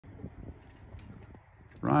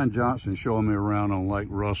Ryan Johnson showing me around on Lake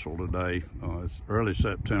Russell today. It's early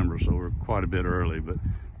September, so we're quite a bit early, but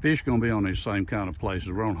fish gonna be on these same kind of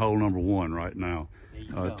places. We're on hole number 1 right now.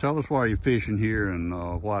 Tell us why you're fishing here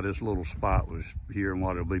and why this little spot was here and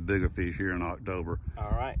why there'll be bigger fish here in October.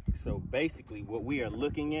 All right, so basically what we are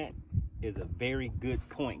looking at is a very good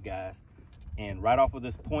point, guys. And right off of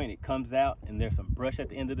this point, it comes out and there's some brush at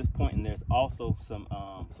the end of this point, and there's also some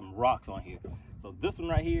rocks on here. So this one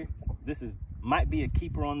right here, might be a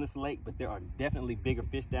keeper on this lake, but there are definitely bigger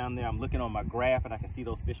fish down there. I'm looking on my graph and I can see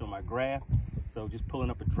those fish on my graph. So just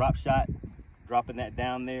pulling up a drop shot, dropping that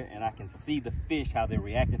down there, and I can see the fish, how they're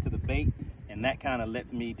reacting to the bait. And that kind of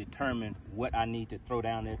lets me determine what I need to throw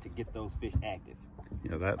down there to get those fish active.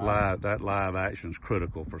 Yeah, that live action is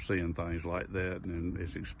critical for seeing things like that, and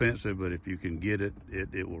it's expensive, but if you can get it,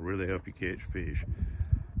 it will really help you catch fish.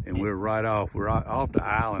 And we're off the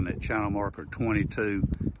island at channel marker 22,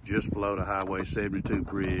 just below the Highway 72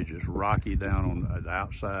 bridge. It's rocky down on the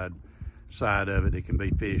outside side of it. It can be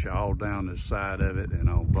fish all down the side of it and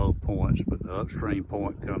on both points, but the upstream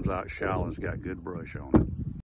point comes out shallow and's got good brush on it.